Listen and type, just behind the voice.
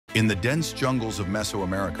In the dense jungles of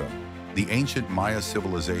Mesoamerica, the ancient Maya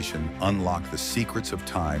civilization unlocked the secrets of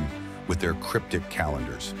time with their cryptic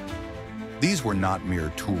calendars. These were not mere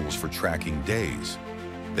tools for tracking days.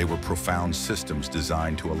 They were profound systems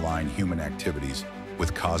designed to align human activities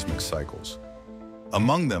with cosmic cycles.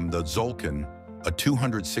 Among them, the Tzolk'in, a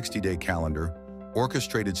 260-day calendar,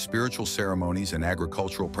 orchestrated spiritual ceremonies and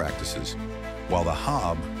agricultural practices, while the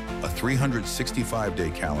Haab, a 365-day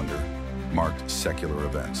calendar, marked secular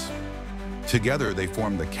events. Together, they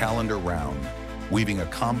formed the calendar round, weaving a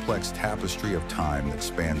complex tapestry of time that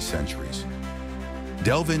spans centuries.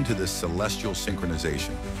 Delve into this celestial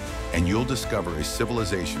synchronization, and you'll discover a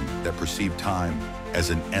civilization that perceived time as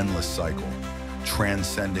an endless cycle,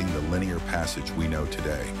 transcending the linear passage we know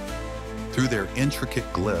today. Through their intricate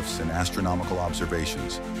glyphs and astronomical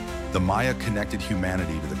observations, the Maya connected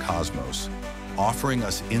humanity to the cosmos, offering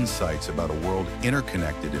us insights about a world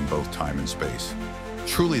interconnected in both time and space.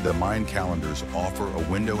 Truly, the Mayan calendars offer a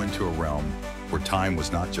window into a realm where time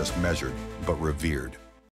was not just measured, but revered.